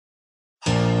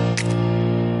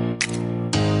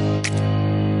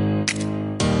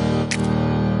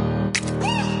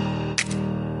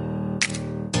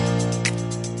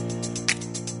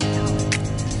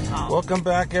Welcome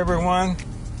back, everyone,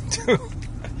 to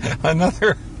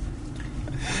another.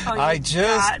 Oh, I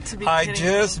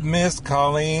just missed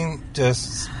Colleen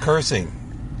just cursing.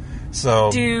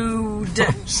 So, dude,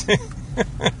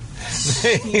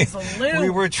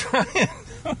 we were trying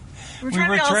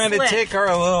to take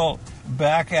our little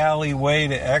back alley way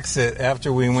to exit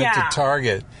after we went to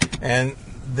Target, and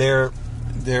they're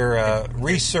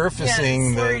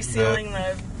resurfacing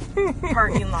the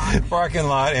parking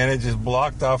lot, and it just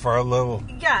blocked off our little.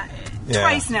 Yeah.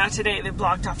 Twice now today they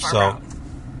blocked off our route.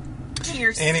 Get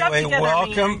your stuff together.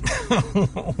 Welcome.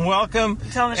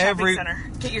 Tell them the shopping center.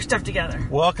 Get your stuff together.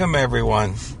 Welcome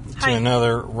everyone to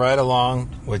another Ride Along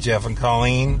with Jeff and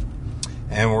Colleen,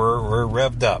 and we're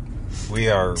revved up. We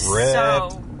are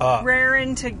revved up.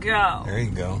 Raring to go. There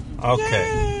you go.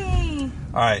 Okay. Yay.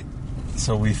 All right.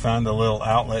 So we found a little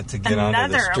outlet to get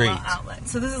onto the street. Another outlet.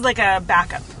 So this is like a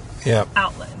backup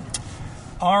outlet.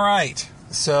 All right.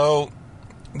 So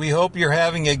we hope you're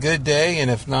having a good day,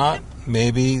 and if not,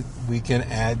 maybe we can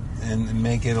add and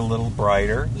make it a little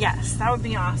brighter. Yes, that would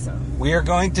be awesome. We are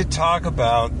going to talk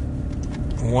about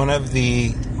one of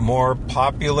the more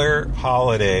popular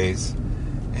holidays,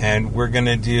 and we're going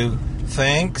to do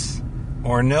thanks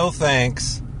or no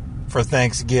thanks for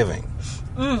Thanksgiving.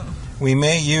 We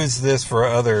may use this for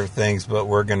other things, but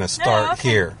we're going to start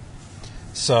here.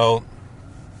 So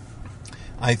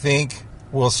I think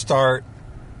we'll start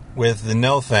with the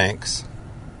no thanks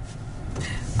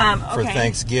for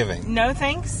Thanksgiving. No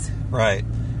thanks? Right.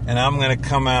 And I'm going to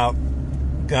come out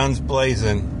guns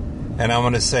blazing, and I'm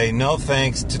going to say no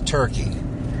thanks to turkey.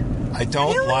 I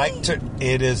don't like to.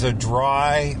 It is a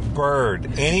dry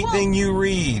bird. Anything you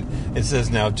read, it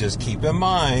says, now just keep in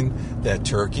mind that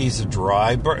turkey's a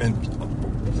dry bird.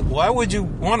 And why would you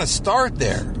want to start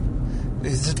there?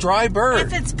 It's a dry bird.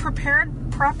 If it's prepared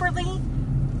properly,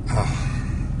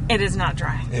 it is not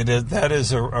dry. It is. That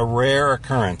is a rare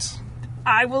occurrence.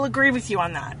 I will agree with you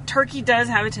on that. Turkey does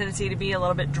have a tendency to be a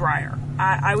little bit drier.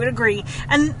 I would agree.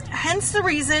 And hence the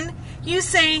reason you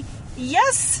say,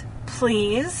 yes,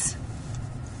 please,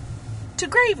 to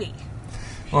gravy.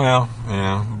 Well,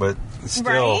 yeah, but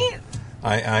still, right?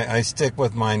 I stick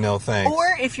with my no thanks.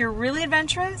 Or if you're really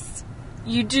adventurous,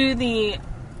 you do the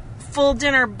full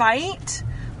dinner bite,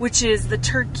 which is the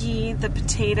turkey, the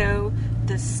potato,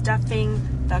 the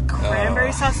stuffing, the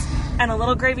cranberry sauce, and a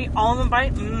little gravy all in one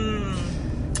bite.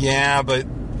 Yeah, but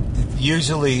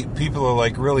usually people are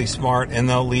like really smart, and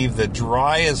they'll leave the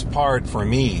driest part for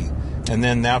me, and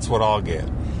then that's what I'll get.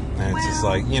 And it's just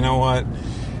like, you know what?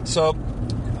 So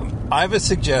I have a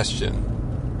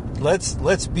suggestion.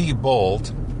 Let's be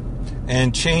bold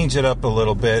and change it up a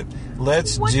little bit.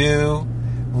 Let's do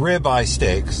ribeye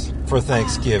steaks for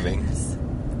Thanksgiving.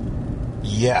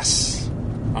 Yes.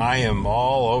 I am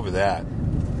all over that.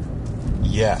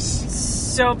 Yes.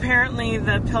 So apparently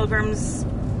the Pilgrims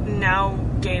now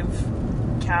gave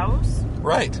cows?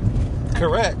 Right.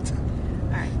 Correct.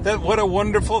 All right. That what a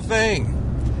wonderful thing.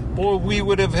 Boy, we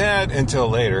would have had, until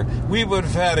later, we would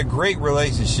have had a great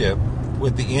relationship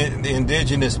with the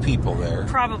indigenous people there.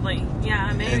 Probably.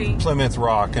 Yeah, maybe. And Plymouth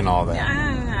Rock and all that.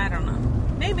 Yeah, I don't know.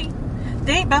 Maybe.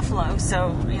 They ate buffalo,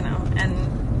 so,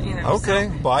 Okay,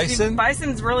 so bison.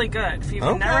 Bison's really good. If you've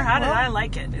never had it, I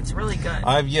like it. It's really good.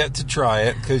 I've yet to try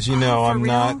it because I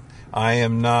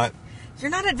am not. You're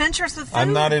not adventurous with food.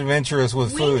 I'm not adventurous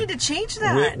with food. We need to change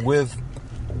that. With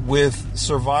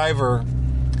Survivor,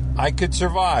 I could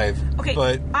survive. Okay,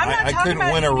 but I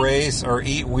couldn't win a race or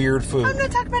eat weird food. I'm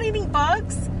not talking about eating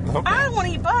bugs. Okay. I don't want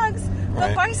to eat bugs.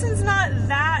 Right. But bison's not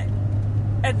that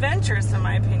adventurous, in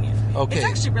my opinion. Okay. It's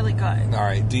actually really good. All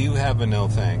right. Do you have a no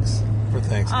thanks for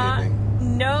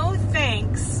Thanksgiving? No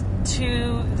thanks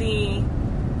to the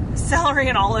celery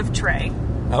and olive tray.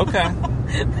 Okay.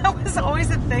 That was always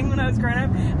a thing when I was growing up.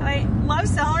 And I love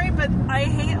celery, but I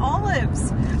hate olives.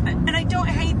 And I don't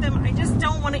hate them. I just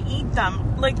don't want to eat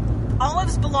them. Like,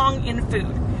 olives belong in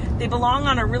food. They belong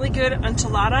on a really good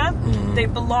enchilada. Mm. They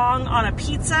belong on a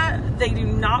pizza. They do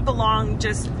not belong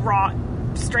just raw,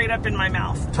 straight up in my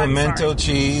mouth. Pimento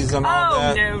cheese and all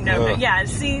that? Oh, no. Yeah,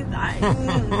 see, no.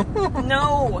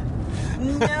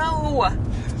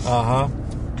 Uh-huh.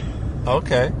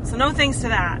 Okay. So no thanks to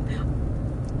that.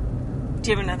 Do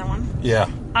you have another one? Yeah.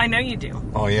 I know you do.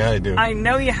 Oh, yeah, I do. I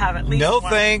know you have at least No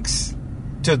one. Thanks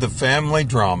to the family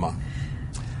drama.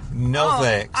 No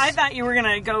thanks. I thought you were going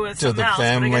to go with something else, to the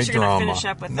family but I guess you're drama. Going to finish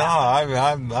up with no, that.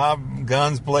 I'm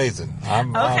guns blazing.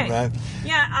 Yeah,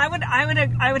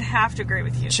 I would have to agree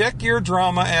with you. Check your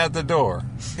drama at the door.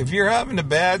 If you're having a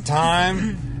bad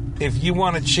time, if you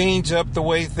want to change up the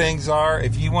way things are,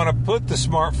 if you want to put the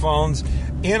smartphones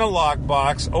in a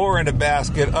lockbox or in a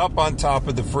basket up on top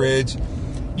of the fridge.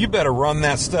 You better run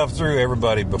that stuff through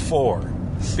everybody before,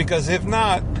 because if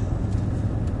not,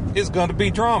 it's going to be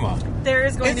drama. There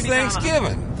is going to be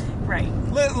Thanksgiving. drama. Right.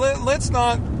 Let's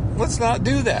not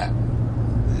do that.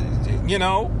 You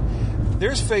know,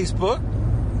 there's Facebook.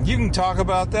 You can talk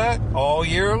about that all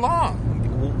year long.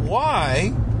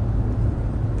 Why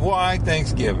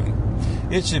Thanksgiving?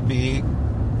 It should be,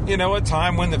 a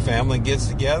time when the family gets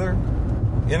together,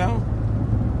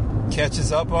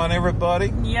 catches up on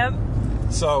everybody. Yep.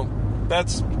 So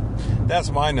that's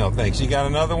my no thanks. You got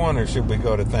another one, or should we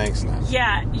go to thanks now?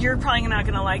 Yeah, you're probably not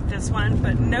going to like this one,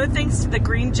 but no thanks to the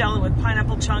green Jell-O with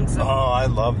pineapple chunks. Oh, I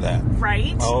love that.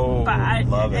 Right? Oh, I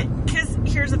love it. Because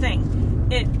here's the thing.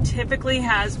 It typically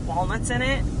has walnuts in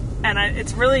it, and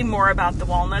it's really more about the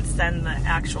walnuts than the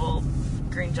actual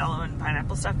green Jell-O and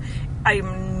pineapple stuff.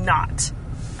 I'm not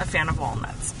a fan of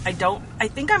walnuts. I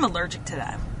think I'm allergic to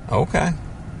them. Okay.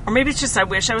 Or maybe it's just I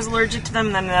wish I was allergic to them,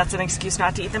 and then that's an excuse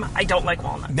not to eat them. I don't like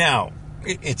walnuts. Now,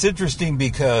 it's interesting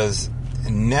because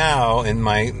now in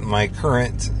my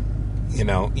current,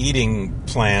 eating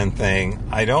plan thing,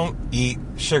 I don't eat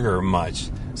sugar much.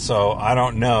 So I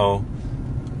don't know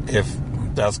if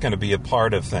that's going to be a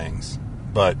part of things.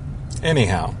 But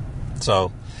anyhow,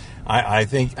 so I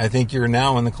think you're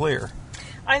now in the clear.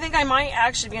 I think I might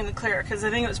actually be in the clear, because I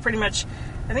think it was pretty much,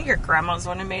 I think your grandma's the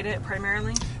one who made it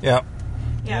primarily. Yep.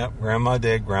 Yeah. Yep, Grandma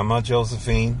did. Grandma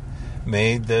Josephine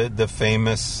made the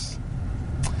famous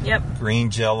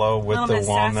green Jell-O with the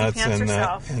walnuts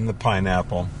and the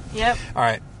pineapple. Yep. All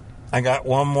right. I got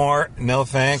one more. No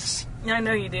thanks. I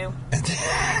know you do.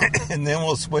 And then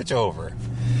we'll switch over.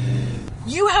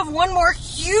 You have one more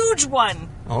huge one.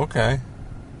 Okay.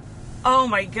 Oh,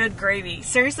 my good gravy.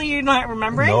 Seriously, you're not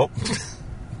remembering? Nope.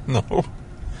 No.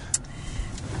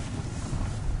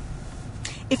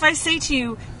 If I say to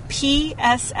you,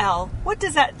 PSL, what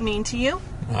does that mean to you?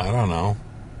 I don't know.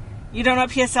 You don't know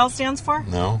what PSL stands for?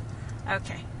 No.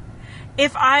 Okay.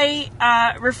 If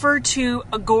I refer to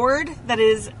a gourd that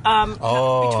is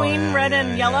between red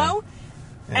and yellow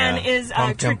and is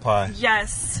pumpkin pie.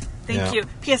 Yes. Thank you.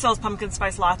 PSL is pumpkin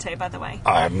spice latte, by the way.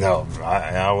 I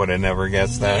would have never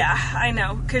guessed that. Yeah, I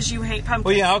know, because you hate pumpkin.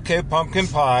 Well, yeah, okay, pumpkin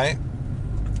pie.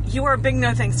 You are a big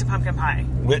no thanks to pumpkin pie.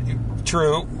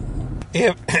 True.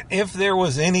 If there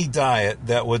was any diet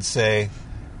that would say,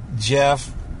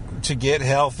 Jeff, to get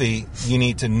healthy, you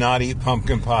need to not eat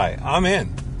pumpkin pie, I'm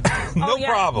in. No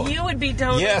problem. You would be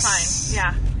totally fine.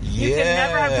 Yeah. You could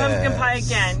never have pumpkin pie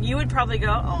again. You would probably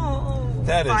go,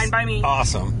 that fine is by me.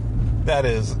 Awesome. That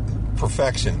is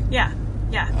perfection. Yeah.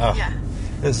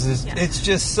 It's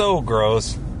just so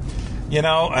gross.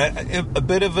 A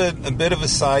bit of a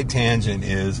side tangent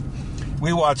is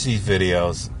we watch these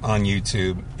videos on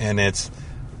YouTube, and it's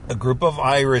a group of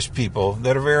Irish people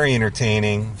that are very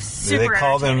entertaining. Super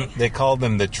entertaining. They call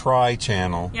them the Try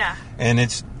Channel. Yeah. And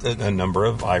it's a number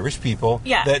of Irish people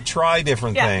that try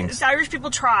different things. It's Irish people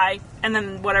try, and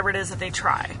then whatever it is that they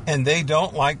try. And they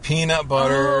don't like peanut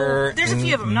butter. There's a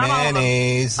few of them, not all of them.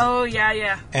 Mayonnaise. Oh,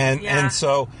 yeah. And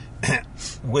so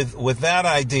with that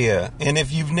idea, and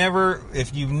if you've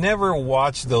never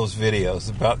watched those videos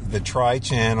about the Try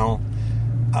Channel,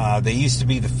 they used to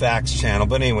be the Facts Channel,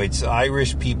 but anyway, it's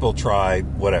Irish people try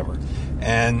whatever,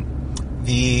 and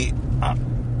we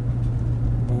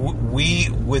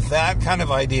with that kind of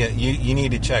idea, you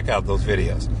need to check out those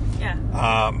videos.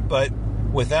 Yeah. But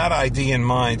with that idea in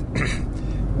mind,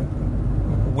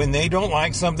 when they don't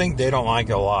like something, they don't like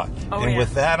it a lot. And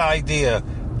with that idea,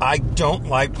 I don't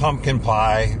like pumpkin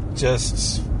pie.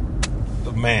 Just,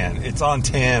 man, it's on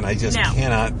 10. I just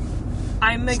cannot.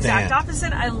 I'm the exact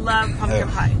opposite. I love pumpkin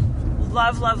pie.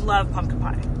 Love pumpkin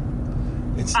pie.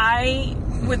 I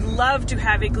would love to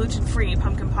have a gluten-free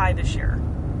pumpkin pie this year.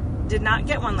 Did not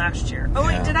get one last year. Oh,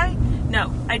 wait, did I?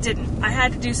 No, I didn't. I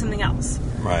had to do something else.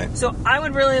 Right. So I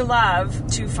would really love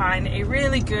to find a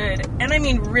really good, and I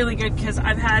mean really good, because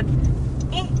I've had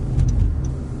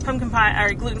pumpkin pie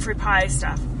or gluten-free pie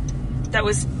stuff that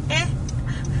was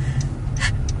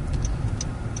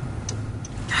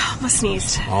almost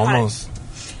sneezed. Almost.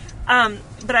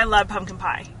 But I love pumpkin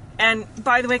pie. And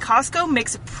by the way, Costco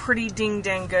makes a pretty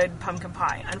dang good pumpkin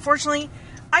pie. Unfortunately,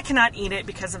 I cannot eat it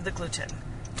because of the gluten.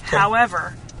 Okay.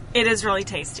 However, it is really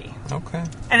tasty. Okay.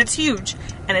 And it's huge,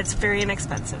 and it's very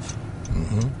inexpensive.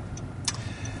 Mm-hmm.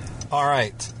 All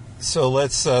right. So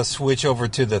let's switch over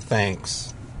to the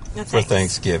thanks for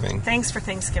Thanksgiving. Thanks for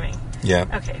Thanksgiving. Yeah.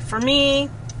 Okay. For me,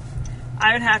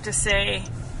 I would have to say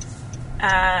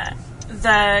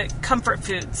the comfort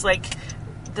foods, like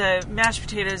the mashed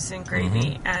potatoes and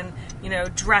gravy and,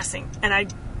 dressing. And I'm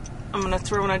going to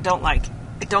throw one I don't like.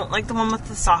 I don't like the one with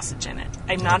the sausage in it.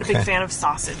 I'm not a big fan of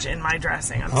sausage in my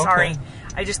dressing. I'm sorry.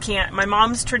 I just can't. My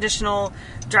mom's traditional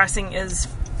dressing is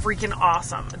freaking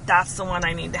awesome. That's the one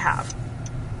I need to have.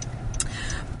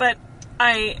 But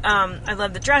I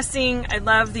love the dressing. I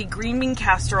love the green bean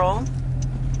casserole.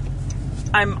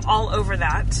 I'm all over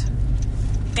that.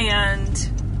 And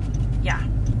yeah.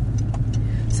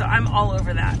 So I'm all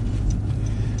over that.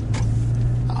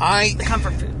 The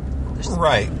comfort food.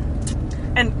 Right.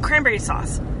 And cranberry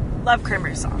sauce. Love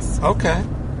cranberry sauce. Okay.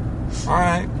 All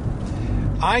right.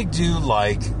 I do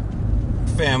like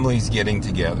families getting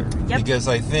together. Yep. Because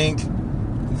I think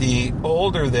the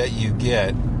older that you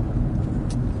get,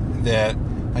 that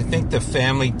I think the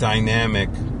family dynamic,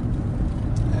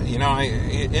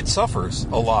 it suffers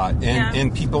a lot.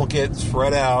 And people get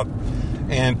spread out,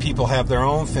 and people have their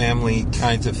own family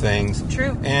kinds of things.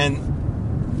 True.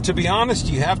 And to be honest,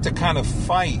 you have to kind of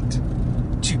fight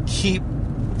to keep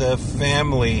the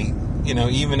family,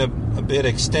 even a bit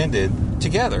extended,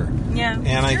 together. Yeah.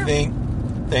 And I think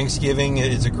Thanksgiving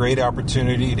is a great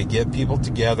opportunity to get people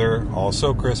together.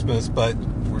 Also Christmas, but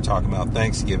we're talking about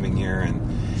Thanksgiving here. And,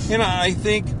 I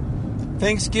think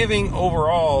Thanksgiving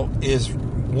overall is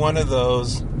one of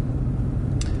those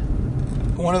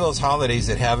holidays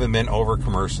that haven't been over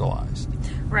commercialized.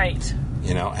 Right.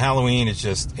 Halloween is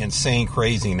just insane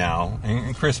crazy now,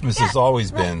 and Christmas has always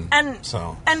been. And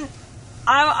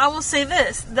I will say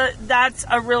this, that's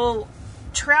a real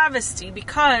travesty,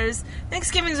 because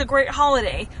Thanksgiving is a great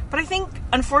holiday, but I think,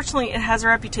 unfortunately, it has a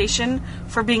reputation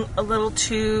for being a little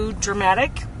too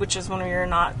dramatic, which is one of your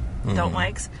don't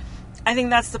likes. I think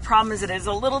that's the problem, is it is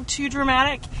a little too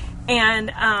dramatic,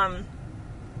 and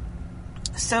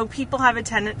so people have a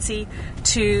tendency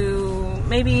to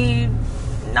maybe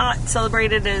not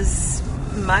celebrate it as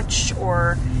much,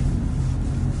 or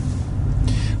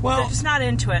they're just not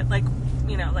into it. Like,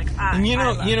 you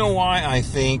know why I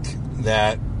think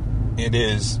that it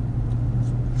is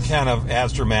kind of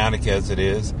as dramatic as it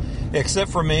is,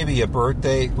 except for maybe a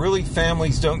birthday. Really,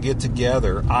 families don't get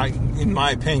together, in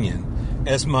my opinion,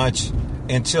 as much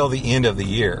until the end of the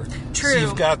year. True. So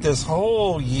you've got this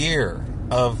whole year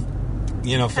of,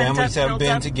 families haven't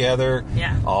been together.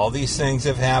 Yeah. All these things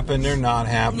have happened or not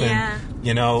happened. Yeah.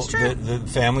 The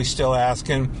family's still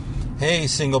asking, hey,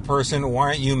 single person, why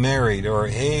aren't you married? Or,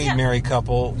 hey, married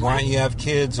couple, why don't you have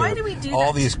kids? Why or do we do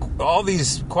all that?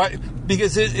 these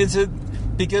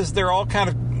because they're all kind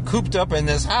of cooped up in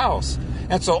this house.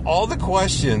 And so all the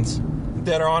questions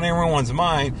that are on everyone's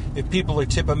mind, if people are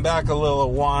tipping back a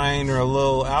little wine or a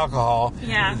little alcohol,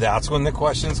 that's when the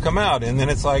questions come out. And then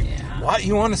it's like, why do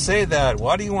you want to say that?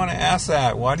 Why do you want to ask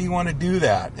that? Why do you want to do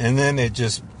that? And then it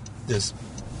just,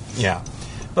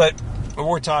 But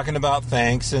we're talking about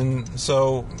thanks, and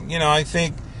so, I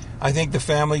think the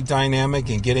family dynamic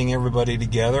and getting everybody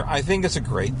together, I think it's a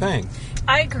great thing.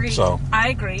 I agree. So. I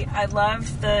agree. I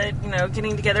love the,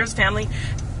 getting together as family.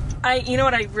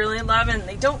 What I really love, and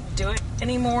they don't do it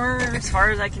anymore as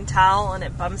far as I can tell, and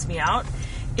it bums me out,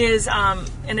 is,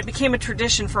 and it became a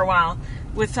tradition for a while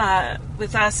with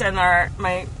us and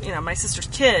my sister's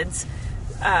kids.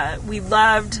 We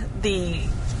loved the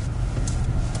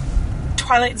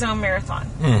Twilight Zone marathon.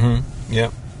 Mm-hmm.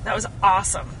 Yep. That was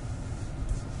awesome.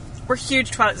 We're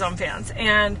huge Twilight Zone fans,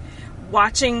 and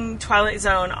watching Twilight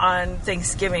Zone on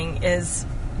Thanksgiving is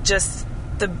just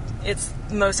it's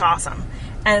most awesome.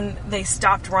 And they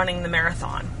stopped running the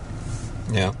marathon.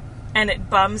 Yeah. And it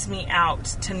bums me out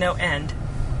to no end.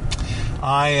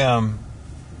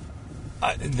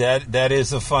 That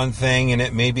is a fun thing, and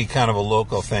it may be kind of a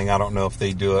local thing. I don't know if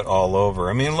they do it all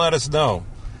over. I mean, let us know.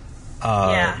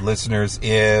 Listeners,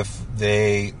 if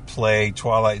they play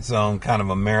Twilight Zone kind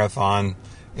of a marathon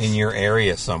in your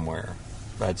area somewhere.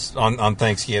 That's on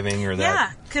Thanksgiving or that.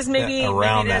 Yeah, because maybe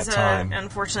around it is that time.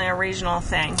 Unfortunately, a regional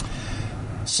thing.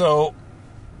 So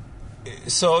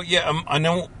yeah, I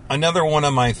know another one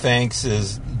of my thanks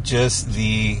is just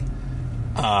the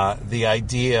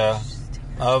idea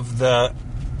of the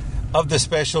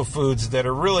special foods that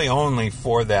are really only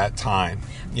for that time.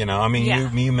 You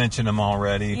mentioned them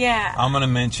already. Yeah. I'm going to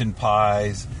mention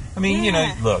pies. I mean,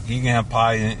 look, you can have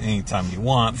pie anytime you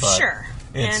want, but sure.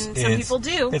 And some people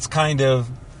do. It's kind of,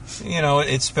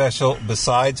 it's special.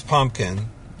 Besides pumpkin,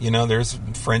 there's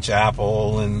French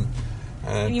apple and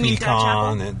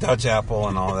pecan and Dutch apple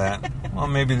and all that. Well,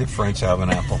 maybe the French have an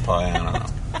apple pie. I don't know.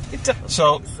 I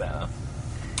don't think so.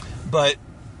 But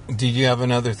did you have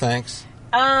another thanks?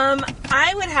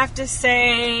 I would have to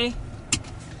say,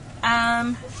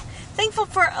 thankful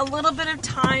for a little bit of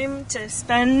time to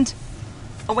spend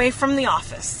away from the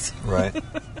office. Right. A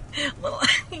little,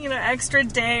 extra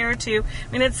day or two.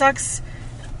 I mean, it sucks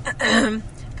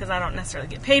because I don't necessarily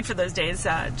get paid for those days,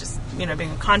 just, being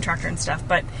a contractor and stuff.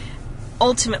 But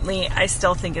ultimately, I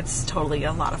still think it's totally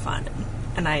a lot of fun,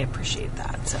 and I appreciate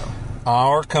that. So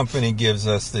our company gives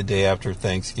us the day after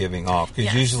Thanksgiving off, because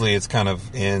Yes. usually it's kind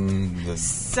of in the...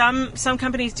 some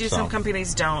companies do, some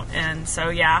companies don't, and so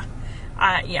yeah.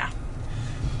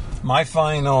 My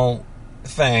final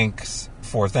thanks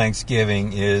for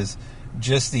Thanksgiving is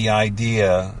just the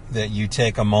idea that you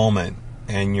take a moment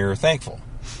and you're thankful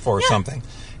for something.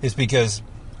 It's because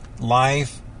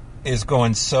life is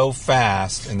going so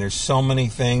fast, and there's so many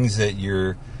things that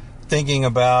you're thinking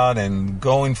about and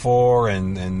going for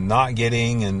and not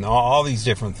getting, and all these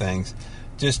different things.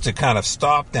 Just to kind of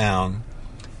stop down,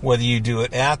 whether you do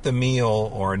it at the meal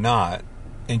or not,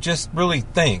 and just really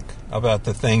think about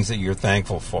the things that you're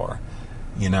thankful for.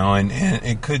 And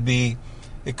it could be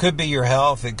your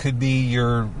health, it could be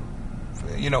your,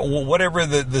 whatever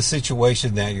the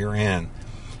situation that you're in.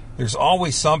 There's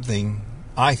always something,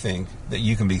 I think, that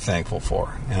you can be thankful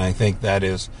for. And I think that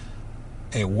is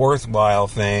a worthwhile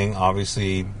thing.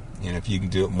 Obviously, if you can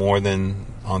do it more than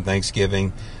on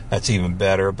Thanksgiving, that's even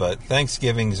better. But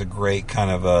Thanksgiving is a great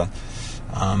kind of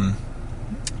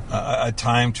a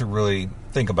time to really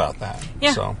think about that.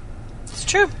 Yeah, so it's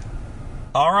true.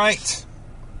 All right.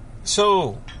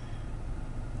 So,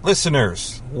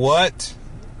 listeners, what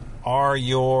are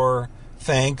your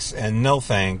thanks and no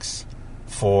thanks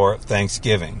for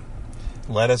Thanksgiving?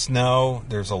 Let us know.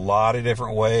 There's a lot of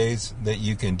different ways that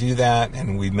you can do that,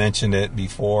 and we mentioned it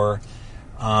before.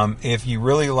 If you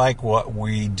really like what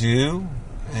we do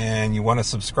and you want to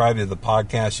subscribe to the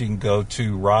podcast, you can go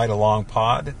to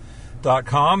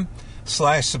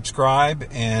ridealongpod.com/subscribe,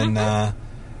 and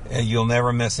you'll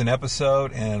never miss an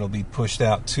episode, and it'll be pushed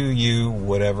out to you,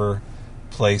 whatever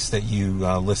place that you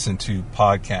listen to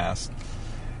podcasts.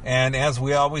 And as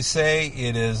we always say,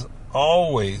 it is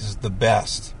always the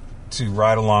best to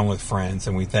ride along with friends,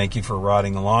 and we thank you for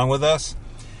riding along with us.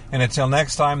 And until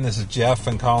next time, this is Jeff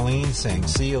and Colleen saying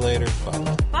see you later.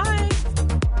 Bye. Bye.